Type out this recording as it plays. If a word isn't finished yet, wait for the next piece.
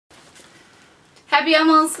Happy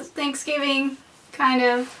almost Thanksgiving, kind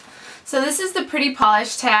of. So this is the pretty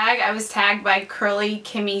polish tag. I was tagged by Curly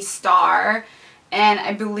Kimmy Star, and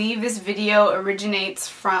I believe this video originates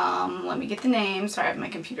from, let me get the name, sorry I have my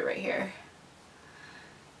computer right here.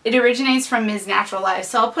 It originates from MzNaturalLife,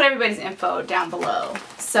 so I'll put everybody's info down below.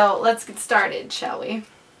 So let's get started, shall we?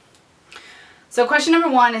 So question number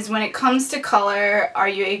 1 is, when it comes to color, are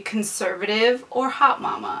you a conservative or hot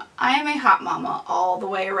mama? I am a hot mama all the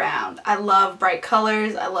way around. I love bright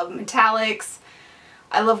colors, I love metallics,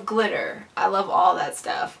 I love glitter, I love all that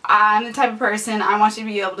stuff. I'm the type of person, I want you to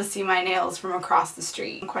be able to see my nails from across the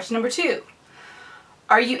street. Question number 2,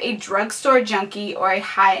 are you a drugstore junkie or a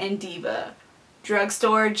high-end diva?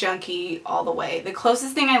 Drugstore junkie all the way. The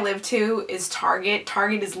closest thing I live to is Target.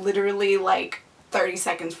 Target is literally like 30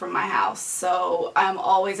 seconds from my house, so I'm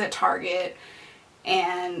always at Target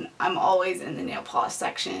and I'm always in the nail polish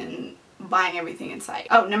section buying everything in sight.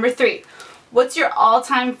 Oh, number 3, what's your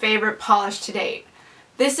all-time favorite polish to date?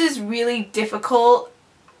 This is really difficult,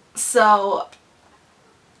 so,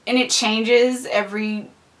 and it changes every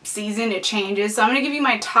season, it changes, so I'm going to give you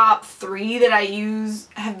my top 3 that I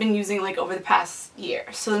have been using like over the past year.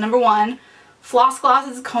 So the number 1, Floss Gloss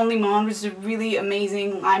is Con Limon, which is a really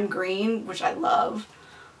amazing lime green, which I love.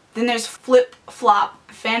 Then there's Flip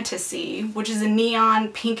Flop Fantasy, which is a neon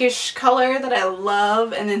pinkish color that I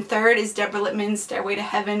love. And then third is Deborah Lippmann's Stairway to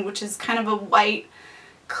Heaven, which is kind of a white,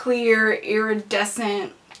 clear,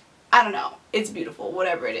 iridescent, I don't know, it's beautiful,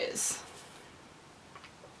 whatever it is.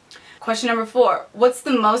 Question number 4, what's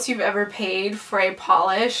the most you've ever paid for a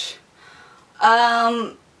polish?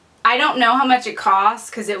 I don't know how much it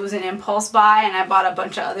cost because it was an impulse buy and I bought a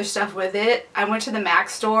bunch of other stuff with it. I went to the Mac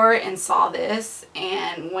store and saw this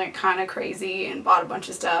and went kind of crazy and bought a bunch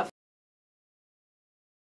of stuff.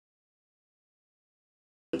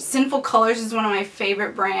 Sinful Colors is one of my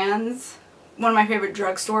favorite brands, one of my favorite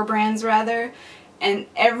drugstore brands rather, and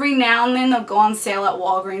every now and then they'll go on sale at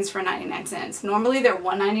Walgreens for 99 cents. Normally they're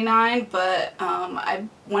 $1.99, but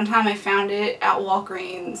one time I found it at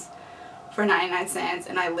Walgreens for 99 cents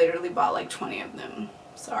and I literally bought like 20 of them.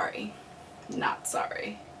 Sorry. Not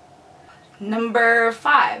sorry. Number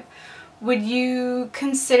 5. Would you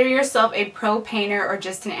consider yourself a pro painter or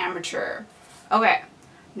just an amateur? Okay,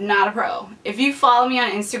 not a pro. If you follow me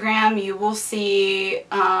on Instagram, you will see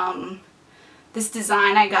this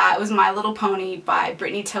design I got. It was My Little Pony by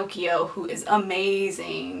Brittany Tokyo, who is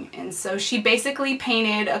amazing. And so she basically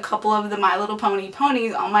painted a couple of the My Little Pony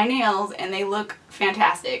ponies on my nails and they look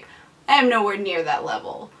fantastic. I am nowhere near that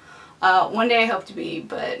level. One day I hope to be,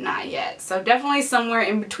 but not yet. So definitely somewhere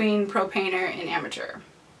in between pro painter and amateur.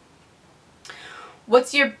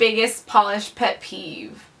 What's your biggest polish pet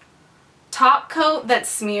peeve? Top coat that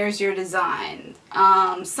smears your design.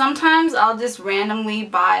 Sometimes I'll just randomly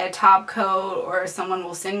buy a top coat or someone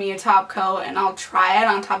will send me a top coat and I'll try it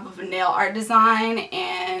on top of a nail art design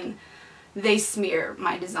and they smear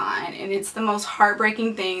my design, and it's the most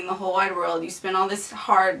heartbreaking thing in the whole wide world. You spend all this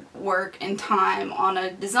hard work and time on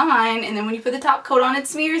a design and then when you put the top coat on it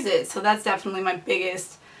smears it. So that's definitely my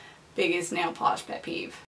biggest nail polish pet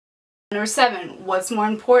peeve. Number 7, what's more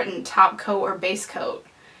important, top coat or base coat?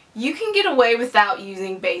 You can get away without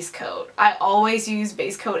using base coat. I always use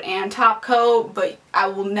base coat and top coat, but I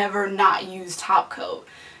will never not use top coat.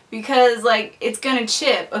 Because like it's gonna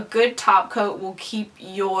chip. A good top coat will keep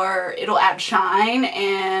it'll add shine,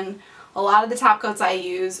 and a lot of the top coats I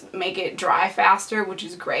use make it dry faster, which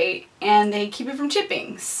is great, and they keep it from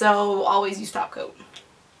chipping. So always use top coat.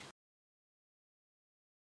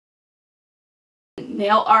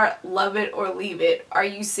 Nail art, love it or leave it. Are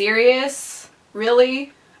you serious?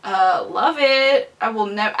 Really? Love it.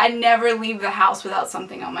 I never leave the house without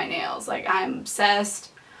something on my nails. Like, I'm obsessed.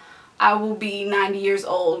 I will be 90 years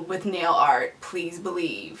old with nail art, please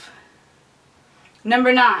believe.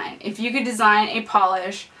 Number 9, if you could design a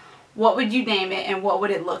polish, what would you name it and what would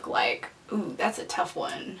it look like? Ooh, that's a tough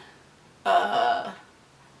one. I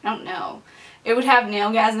don't know. It would have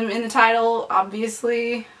Nailgasm in the title,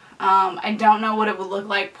 obviously. I don't know what it would look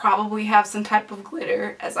like. Probably have some type of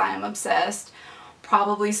glitter, as I am obsessed.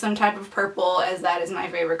 Probably some type of purple, as that is my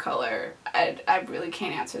favorite color. I really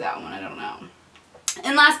can't answer that one. I don't know.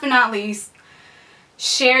 And last but not least,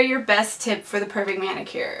 share your best tip for the perfect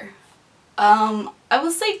manicure. I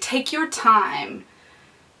will say take your time.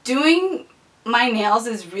 Doing my nails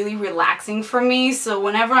is really relaxing for me, so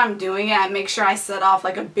whenever I'm doing it, I make sure I set off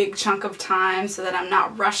like a big chunk of time so that I'm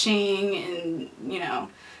not rushing, and you know,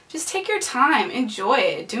 just take your time, enjoy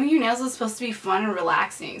it. Doing your nails is supposed to be fun and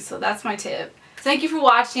relaxing, so that's my tip. Thank you for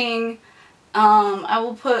watching. I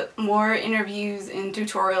will put more interviews and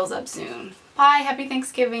tutorials up soon. Bye, happy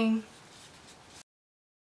Thanksgiving.